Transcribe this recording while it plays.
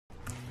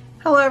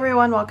Hello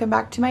everyone, welcome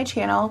back to my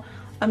channel.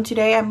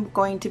 Today I'm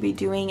going to be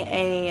doing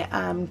a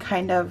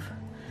kind of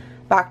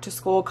back to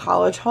school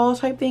college haul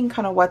type thing,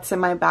 kind of what's in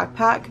my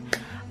backpack.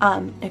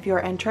 If you're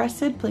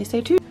interested, please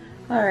stay tuned.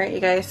 Alright you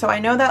guys, so I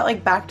know that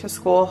like back to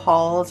school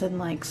hauls and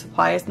like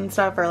supplies and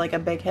stuff are like a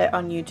big hit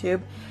on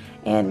YouTube.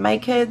 And my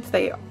kids,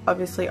 they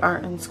obviously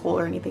aren't in school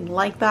or anything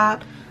like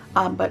that.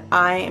 But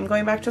I am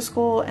going back to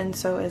school and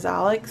so is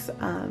Alex.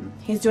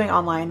 He's doing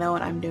online though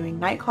and I'm doing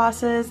night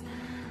classes.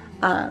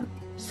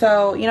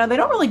 So, you know, they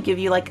don't really give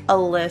you like a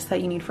list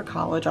that you need for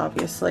college,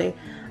 obviously.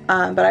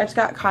 But I just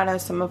got kind of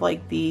some of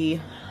like the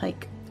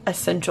like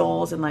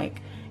essentials and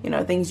like, you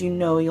know, things you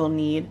know you'll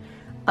need.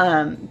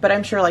 But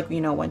I'm sure like,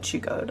 you know, once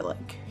you go to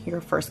like your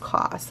first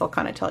class, they'll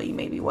kind of tell you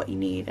maybe what you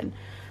need and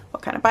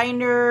what kind of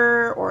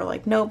binder or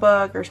like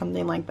notebook or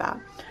something like that.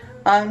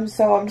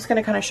 So I'm just going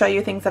to kind of show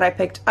you things that I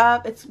picked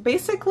up. It's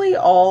basically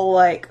all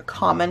like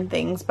common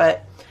things,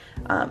 but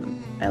I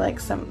like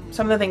some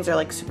of the things are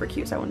like super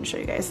cute, so I want to show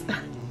you guys.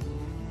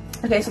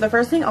 Okay, so the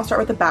first thing, I'll start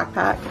with the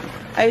backpack.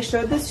 I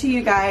showed this to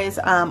you guys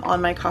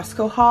on my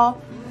Costco haul,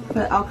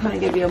 but I'll kind of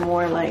give you a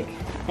more like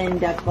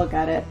in-depth look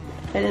at it.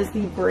 It is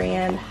the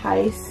brand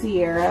High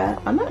Sierra.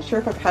 I'm not sure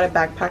if I've had a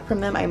backpack from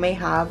them. I may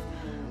have.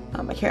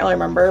 I can't really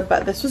remember,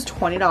 but this was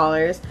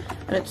 $20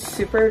 and it's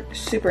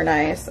super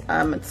nice.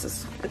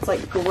 It's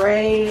like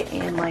gray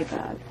and like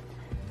a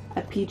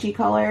peachy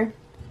color.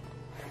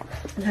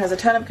 It has a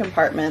ton of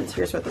compartments.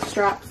 Here's what the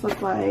straps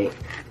look like.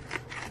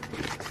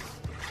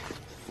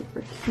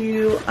 Super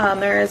cute.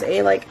 There is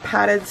a like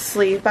padded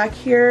sleeve back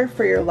here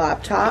for your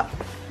laptop.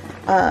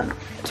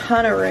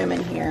 Ton of room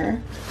in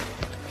here.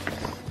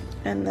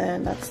 And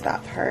then that's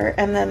that part.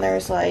 And then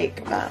there's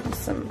like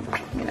some,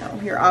 you know,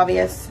 your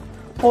obvious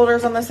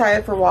holders on the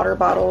side for water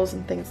bottles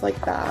and things like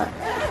that.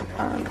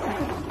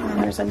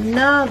 And there's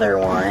another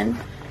one.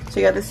 So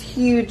you got this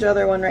huge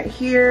other one right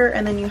here,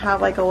 and then you have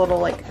like a little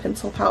like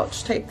pencil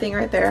pouch type thing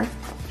right there.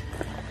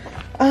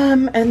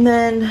 And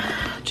then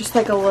just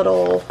like a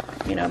little,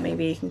 you know,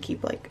 maybe you can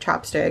keep like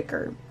chapstick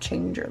or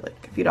change or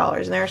like a few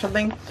dollars in there or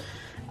something.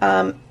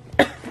 And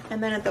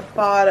then at the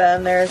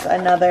bottom there's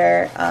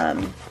another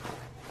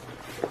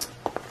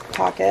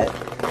pocket.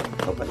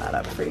 Open that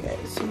up for you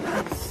guys so you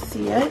can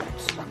see it.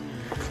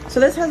 So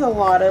this has a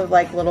lot of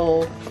like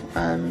little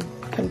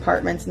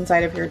compartments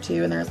inside of here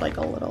too, and there's like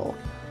a little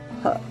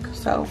hook.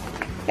 So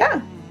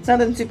yeah, it's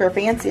nothing super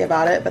fancy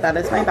about it, but that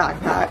is my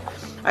backpack.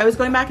 I was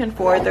going back and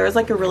forth. There was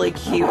like a really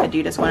cute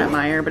Adidas one at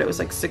Meijer, but it was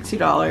like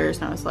 $60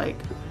 and I was like,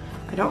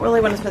 I don't really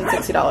want to spend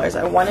 $60.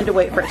 I wanted to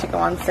wait for it to go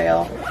on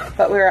sale,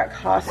 but we were at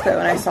Costco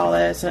and I saw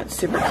this and it's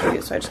super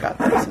cute, so I just got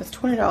this and it's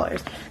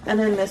 $20. And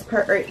then this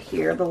part right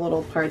here, the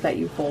little part that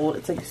you fold,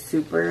 it's like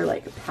super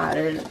like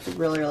padded and it's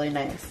really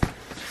nice.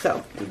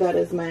 So that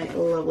is my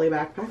lovely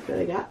backpack that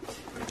I got.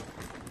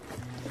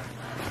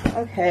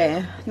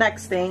 Okay,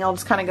 next thing, I'll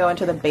just kind of go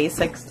into the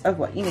basics of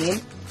what you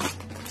need.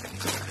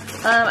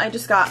 I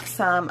just got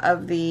some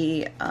of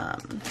the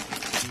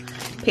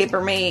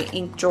Papermate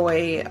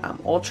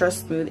InkJoy Ultra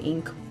Smooth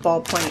Ink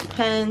ballpoint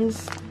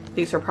pens.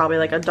 These are probably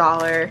like $1.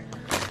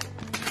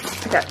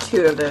 I got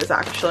 2 of those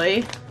actually.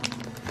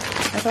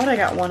 I thought I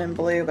got one in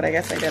blue, but I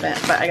guess I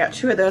didn't. But I got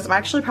 2 of those. I'm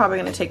actually probably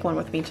going to take one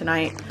with me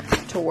tonight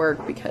to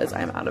work because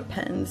I'm out of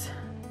pens.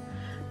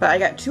 But I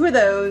got 2 of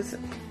those.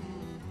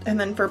 And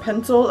then for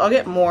pencils, I'll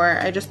get more.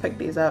 I just picked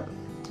these up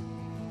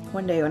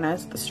one day when I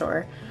was at the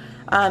store.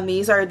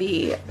 These are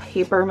the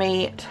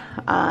Papermate,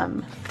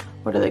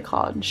 what are they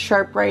called?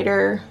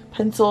 Sharpwriter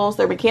pencils.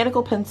 They're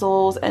mechanical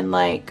pencils and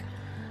like,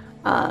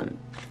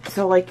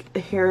 so like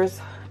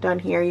here's down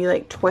here, you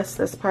like twist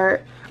this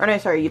part, or no,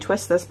 sorry, you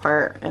twist this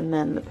part and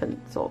then the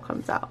pencil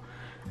comes out.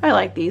 I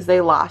like these. They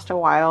last a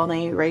while and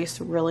they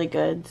erase really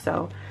good.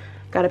 So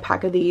got a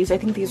pack of these. I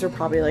think these are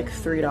probably like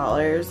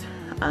 $3.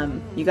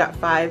 You got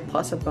 5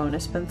 plus a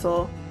bonus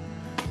pencil.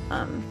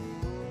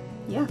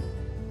 Yeah,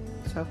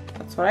 so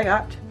that's what I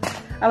got.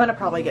 I'm gonna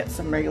probably get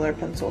some regular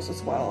pencils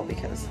as well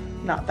because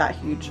I'm not that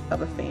huge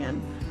of a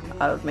fan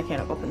of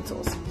mechanical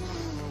pencils.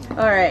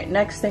 Alright,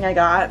 next thing I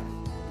got.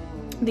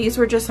 These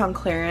were just on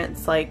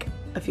clearance like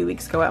a few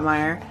weeks ago at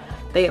Meijer.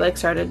 They like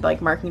started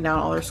like marking down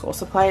all their school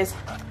supplies.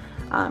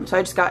 So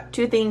I just got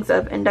 2 things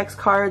of index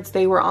cards.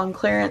 They were on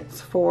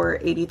clearance for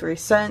 83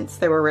 cents.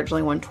 They were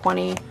originally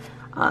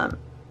 $1.20.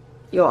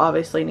 You'll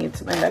obviously need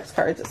some index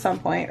cards at some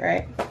point,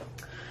 right?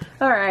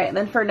 Alright,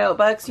 then for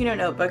notebooks, you know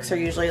notebooks are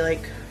usually like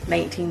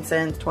 19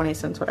 cents, 20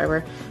 cents,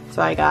 whatever.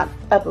 So I got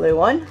a blue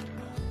one,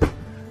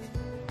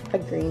 a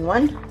green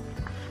one.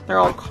 They're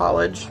all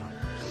college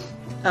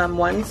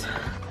ones,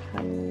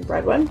 a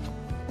red one,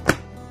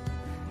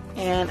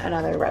 and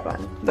another red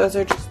one. Those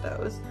are just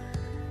those.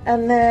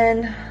 And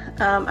then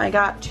I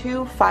got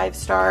 2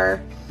 5-star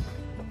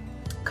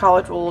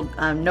college ruled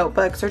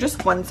notebooks. They're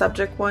just one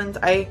subject ones.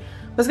 I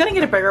was gonna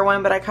get a bigger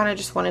one, but I kind of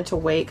just wanted to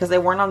wait because they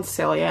weren't on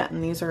sale yet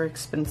and these are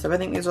expensive. I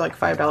think these are like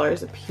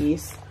 $5 a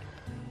piece.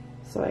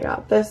 So I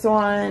got this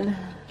one.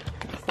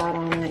 It's that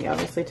on it. You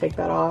obviously take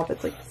that off.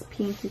 It's like this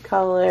pinky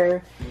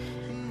color.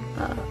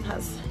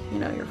 Has, you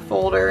know, your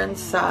folder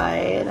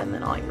inside and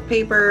then all your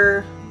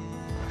paper,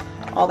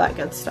 all that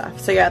good stuff.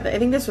 So yeah, I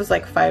think this was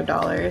like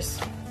 $5.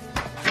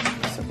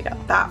 So we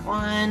got that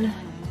one.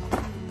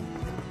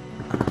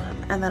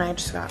 And then I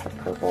just got a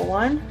purple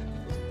one.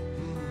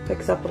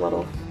 Picks up a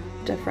little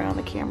different on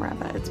the camera,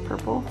 but it's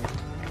purple.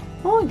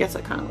 Well, I guess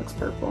it kind of looks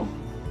purple.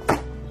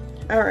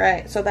 All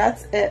right, so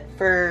that's it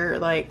for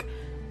like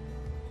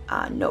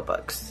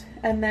notebooks.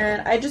 And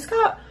then I just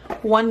got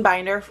one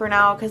binder for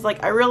now because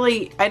like I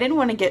didn't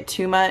want to get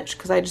too much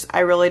because I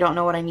really don't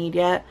know what I need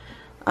yet.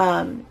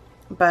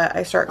 But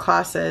I start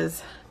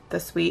classes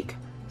this week,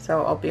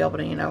 so I'll be able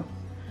to, you know,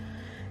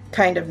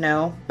 kind of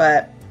know.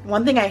 But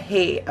one thing I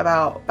hate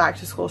about back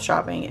to school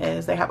shopping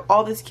is they have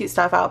all this cute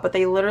stuff out, but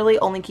they literally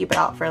only keep it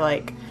out for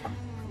like,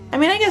 I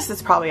mean, I guess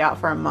it's probably out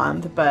for a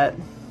month, but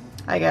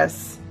I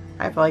guess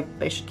I feel like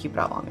they should keep it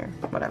out longer,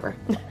 whatever.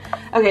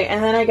 Okay,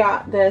 and then I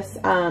got this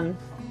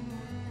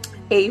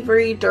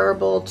Avery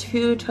Durable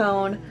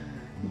two-tone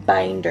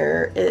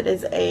binder. It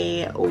is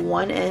a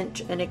 1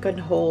 inch and it can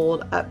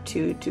hold up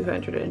to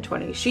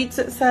 220 sheets,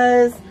 it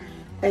says.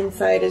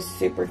 Inside is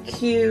super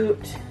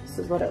cute. This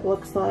is what it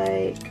looks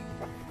like.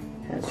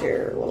 Has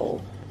your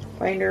little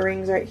binder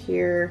rings right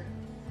here.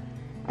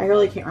 I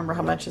really can't remember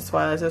how much this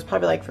was. It was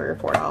probably like $3 or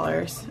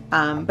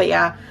 $4. But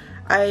yeah,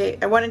 I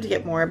wanted to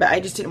get more, but I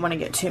just didn't want to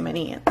get too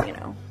many and, you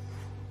know,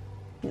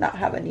 not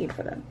have a need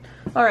for them.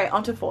 All right,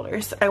 onto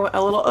folders. I went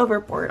a little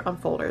overboard on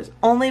folders,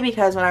 only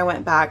because when I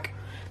went back,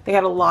 they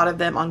had a lot of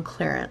them on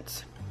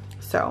clearance.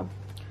 So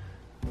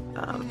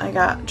I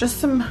got just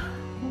some,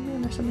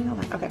 there's something on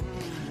that. Okay,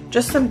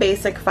 just some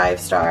basic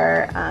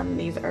 5-star.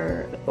 These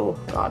are, oh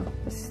God,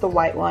 this is the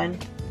white one.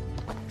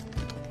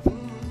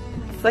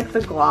 It's like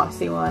the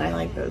glossy one. I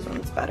like those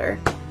ones better.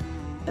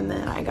 And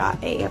then I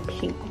got a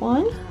pink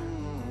one.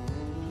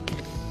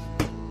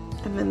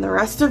 And then the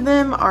rest of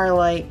them are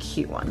like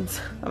cute ones.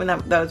 I mean,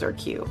 those are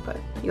cute, but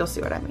you'll see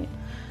what I mean.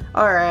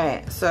 All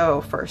right,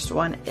 so first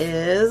one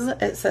is,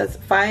 it says,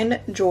 find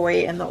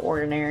joy in the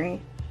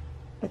ordinary.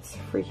 It's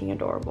freaking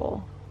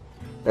adorable.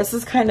 This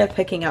is kind of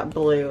picking up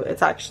blue.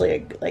 It's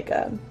actually like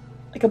a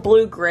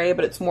blue gray,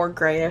 but it's more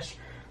grayish.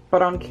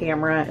 But on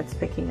camera, it's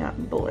picking up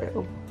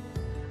blue.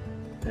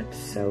 It's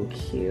so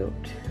cute.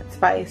 It's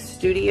by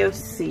Studio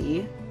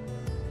C.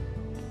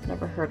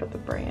 Never heard of the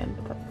brand,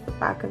 but that's the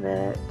back of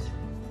it.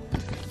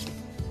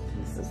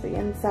 This is the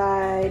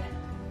inside.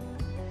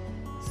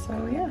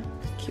 So yeah,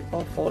 cute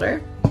little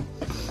folder.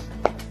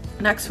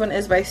 Next one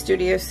is by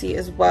Studio C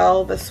as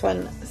well. This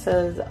one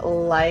says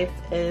life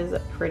is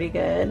pretty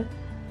good.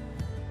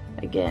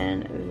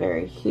 Again,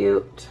 very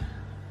cute.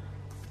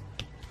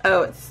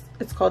 Oh,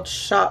 it's called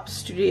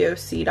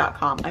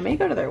shopstudioc.com. I may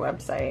go to their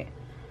website.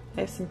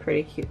 They have some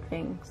pretty cute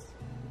things.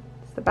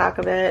 It's the back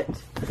of it,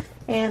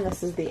 and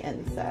this is the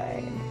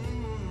inside.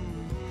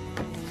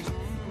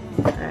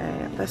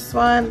 Alright, this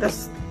one,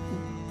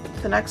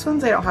 the next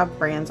ones, they don't have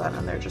brands on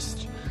them. They're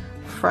just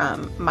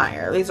from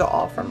Meijer. These are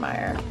all from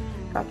Meijer.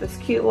 Got this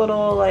cute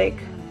little, like,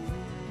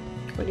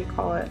 what do you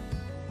call it?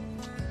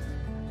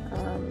 I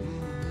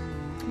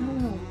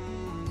don't know.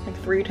 Like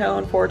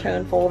 3-tone,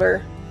 4-tone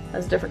folder.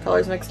 Has different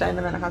colors mixed in, and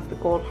then it has the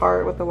gold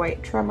heart with the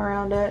white trim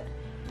around it.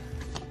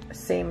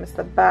 Same as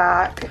the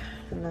back.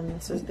 And then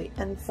this is the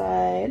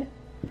inside.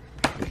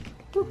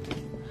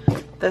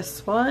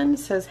 This one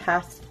says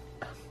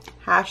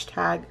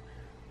hashtag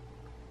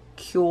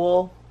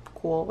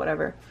cool,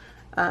 whatever.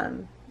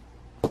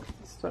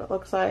 This is what it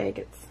looks like.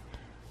 It's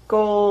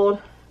gold,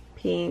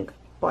 pink,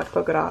 black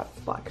polka dots,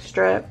 black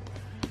strip.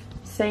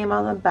 Same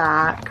on the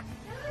back.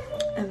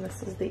 And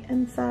this is the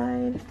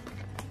inside.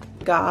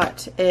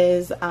 Got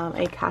is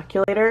a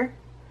calculator.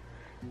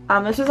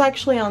 This is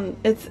actually on,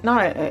 it's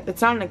not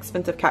an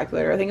expensive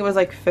calculator. I think it was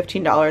like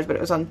 $15, but it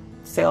was on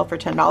sale for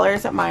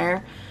 $10 at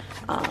Meijer.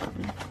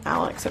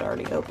 Alex had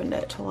already opened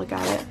it to look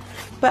at it,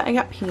 but I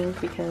got pink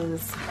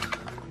because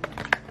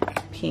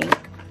pink.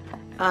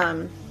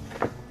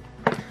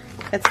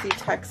 It's the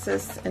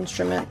Texas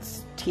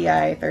Instruments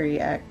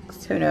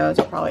TI-30X. Who knows,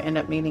 I'll probably end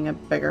up needing a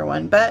bigger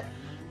one, but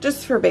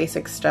just for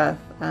basic stuff.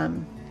 I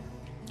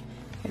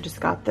just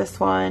got this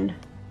one.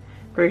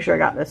 Pretty sure I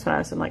got this when I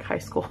was in like high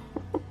school.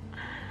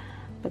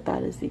 But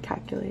that is the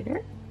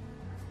calculator.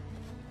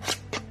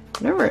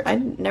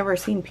 I've never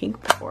seen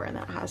pink before, and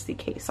that has the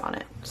case on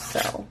it.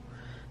 So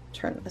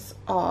turn this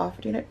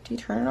off. Do you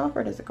turn it off,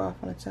 or does it go off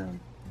on its own?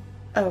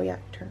 Oh yeah,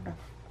 turn it off.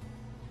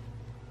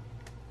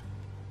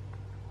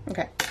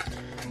 Okay,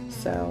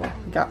 so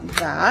got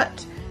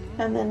that.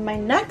 And then my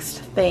next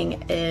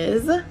thing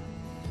is,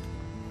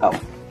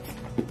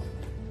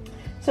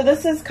 so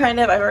this is kind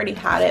of, I've already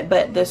had it,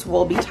 but this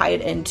will be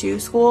tied into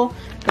school.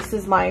 This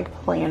is my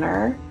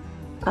planner.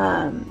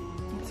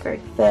 It's very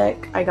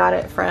thick. I got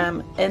it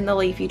from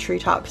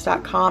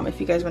intheleafytreetops.com if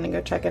you guys want to go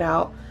check it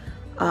out.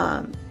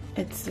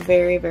 It's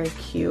very, very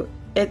cute.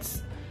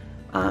 It's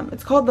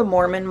called the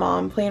Mormon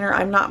Mom Planner.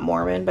 I'm not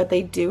Mormon, but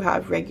they do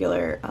have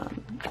regular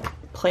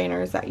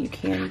planners that you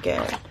can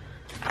get.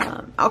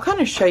 I'll kind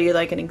of show you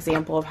like an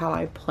example of how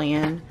I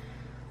plan.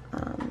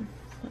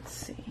 Let's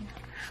see.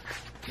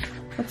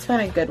 It's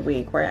been a good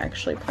week where I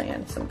actually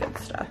planned some good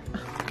stuff.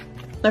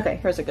 Okay,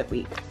 here's a good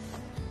week.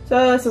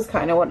 So this is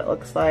kind of what it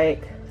looks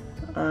like.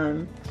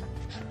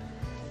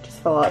 Just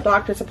fill out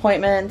doctor's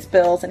appointments,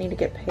 bills I need to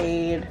get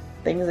paid,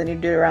 things I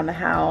need to do around the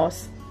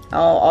house.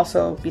 I'll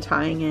also be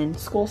tying in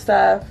school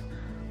stuff,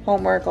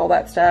 homework, all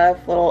that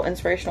stuff, little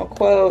inspirational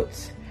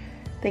quotes,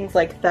 things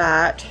like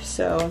that.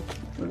 So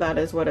that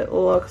is what it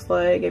looks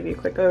like. Give you a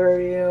quick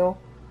overview.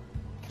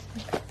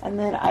 And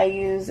then I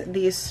use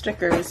these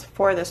stickers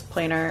for this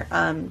planner.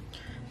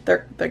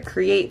 They're the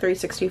Create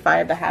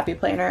 365, the Happy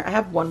Planner. I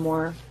have one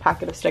more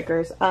packet of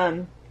stickers.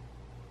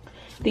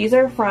 These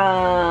are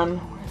from,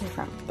 where are they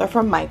from? They're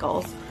from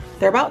Michaels.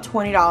 They're about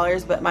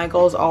 $20, but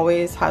Michaels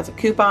always has a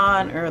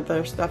coupon, or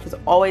their stuff is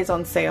always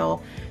on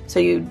sale,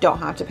 so you don't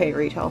have to pay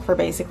retail for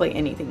basically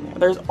anything there.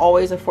 There's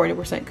always a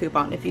 40%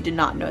 coupon. If you did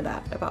not know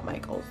that about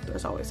Michaels,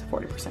 there's always a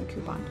 40%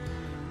 coupon.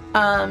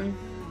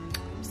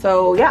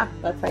 So yeah,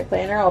 that's my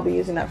planner. I'll be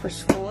using that for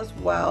school as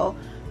well.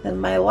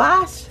 And my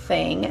last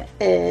thing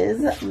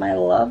is my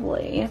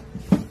lovely,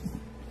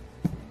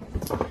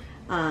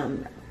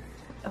 where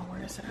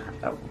is it at?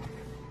 Oh,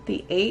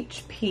 the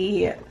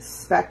HP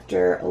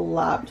Spectre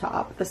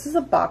laptop. This is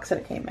a box that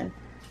it came in.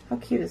 How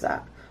cute is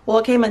that? Well,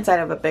 it came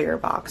inside of a bigger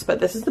box, but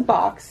this is the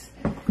box.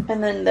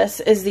 And then this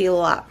is the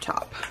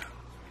laptop.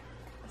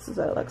 This is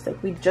what it looks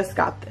like. We just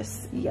got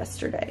this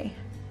yesterday.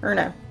 Or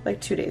no, like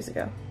 2 days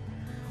ago.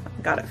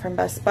 Got it from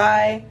Best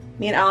Buy.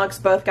 Me and Alex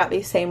both got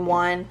the same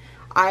one.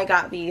 I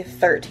got the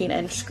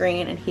 13-inch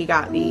screen and he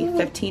got the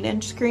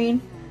 15-inch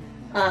screen.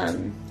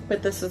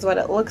 But this is what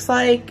it looks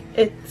like.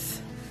 It's,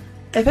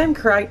 if I'm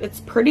correct, it's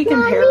pretty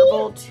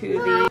comparable to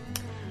the...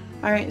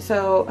 Alright,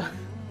 so,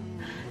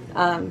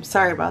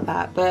 sorry about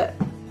that, but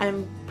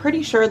I'm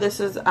pretty sure this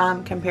is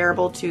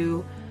comparable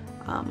to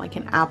like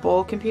an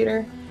Apple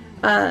computer.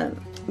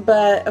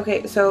 But,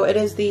 okay, so it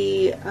is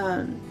the...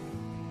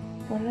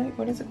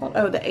 what is it called?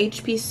 Oh, the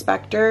HP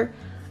Spectre.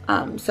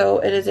 So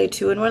it is a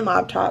 2-in-1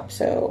 laptop.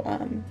 So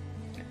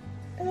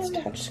it's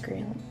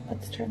touchscreen.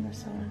 Let's turn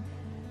this on.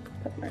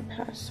 Put my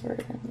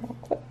password in real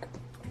quick.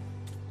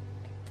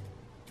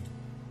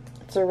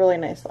 It's a really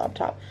nice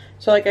laptop.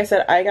 So like I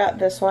said, I got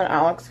this one.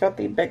 Alex got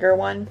the bigger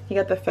one. He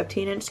got the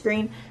 15-inch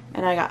screen,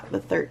 and I got the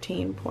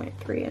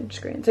 13.3-inch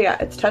screen. So yeah,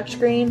 it's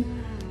touchscreen.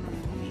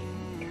 Let me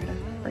try to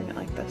bring it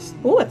like this.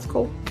 Oh, it's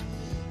cool.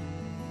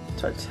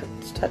 So it's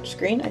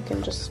touchscreen. I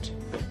can just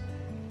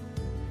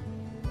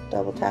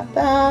double tap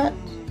that,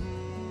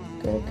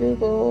 go to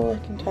Google,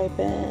 I can type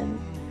in,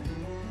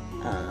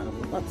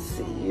 let's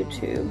see,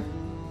 YouTube,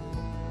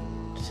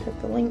 just hit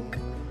the link,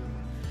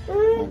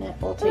 and it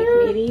will take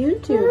me to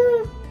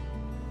YouTube.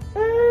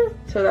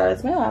 So that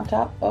is my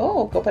laptop.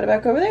 Oh, go put it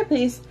back over there,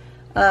 please.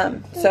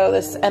 So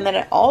this, and then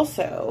it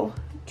also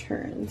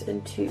turns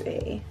into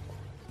a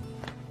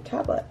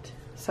tablet.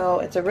 So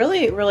it's a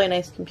really, really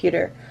nice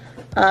computer.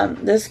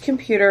 This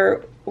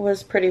computer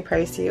was pretty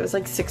pricey. It was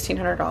like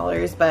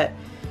 $1,600, but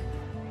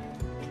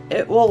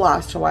it will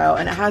last a while,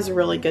 and it has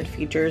really good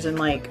features. And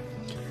like,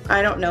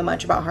 I don't know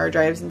much about hard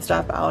drives and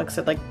stuff. Alex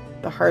said like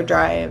the hard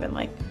drive and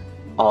like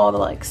all the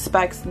like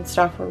specs and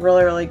stuff were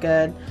really, really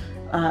good.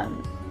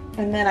 And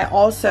then I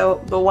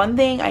also, the one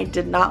thing I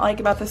did not like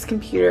about this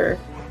computer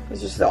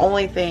was just the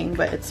only thing,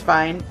 but it's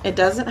fine. It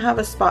doesn't have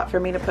a spot for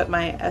me to put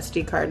my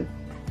SD card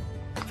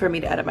for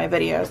me to edit my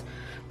videos,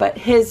 but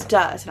his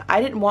does. And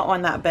I didn't want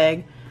one that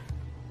big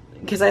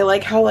because I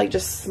like how like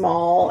just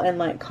small and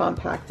like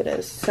compact it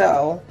is.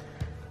 So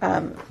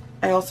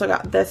I also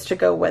got this to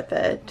go with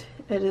it.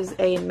 It is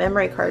a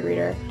memory card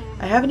reader.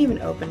 I haven't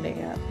even opened it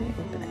yet. Let me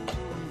open it.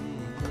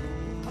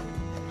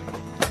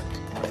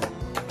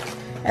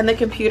 And the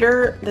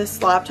computer,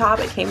 this laptop,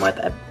 it came with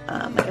a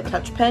like a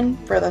touch pen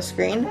for the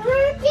screen.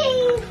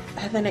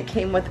 And then it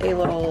came with a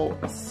little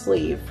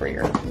sleeve for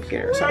your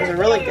computer. So it was a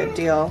really good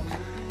deal.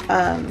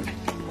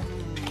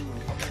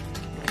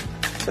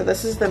 So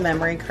this is the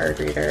memory card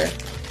reader.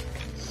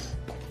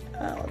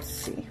 Let's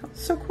see.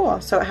 It's so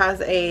cool. So it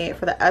has a,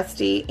 for the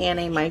SD and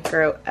a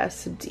micro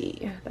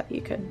SD that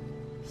you can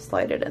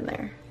slide it in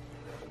there.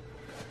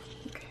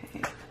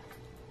 Okay.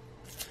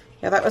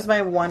 Yeah, that was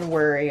my one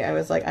worry. I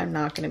was like, I'm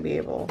not going to be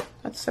able.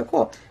 That's so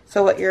cool.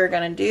 So what you're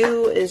going to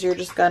do is you're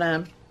just going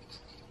to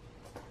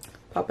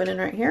pop it in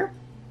right here.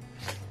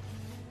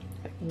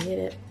 If I can get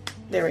it.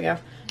 There we go.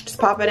 Just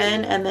pop it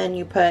in, and then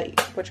you put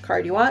which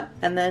card you want,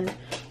 and then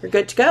you're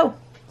good to go.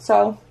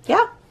 So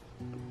yeah,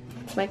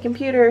 it's my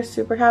computer.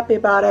 Super happy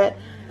about it.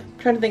 I'm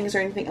trying to think, is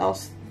there anything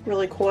else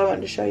really cool I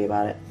wanted to show you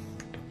about it?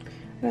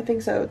 I don't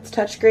think so. It's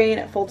touchscreen.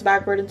 It folds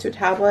backward into a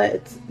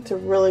tablet. It's a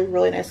really,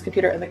 really nice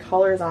computer, and the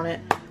colors on it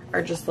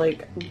are just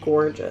like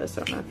gorgeous.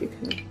 I don't know if you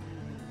can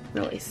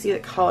really see the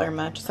color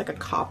much. It's like a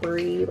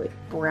coppery, like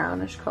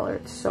brownish color.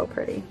 It's so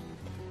pretty.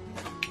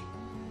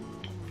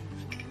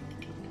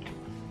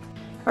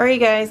 Alright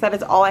guys, that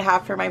is all I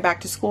have for my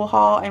back to school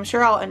haul. I'm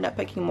sure I'll end up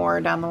picking more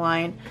down the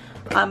line.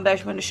 But I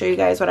just wanted to show you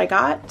guys what I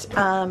got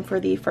for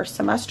the first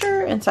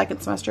semester and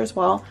second semester as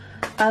well.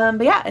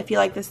 But yeah, if you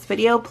like this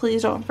video,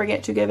 please don't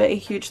forget to give it a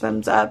huge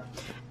thumbs up.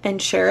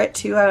 and share it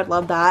too. I would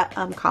love that.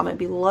 Comment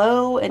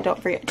below, and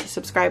don't forget to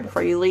subscribe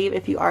before you leave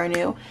if you are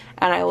new,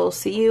 and I will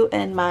see you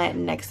in my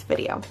next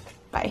video.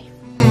 Bye.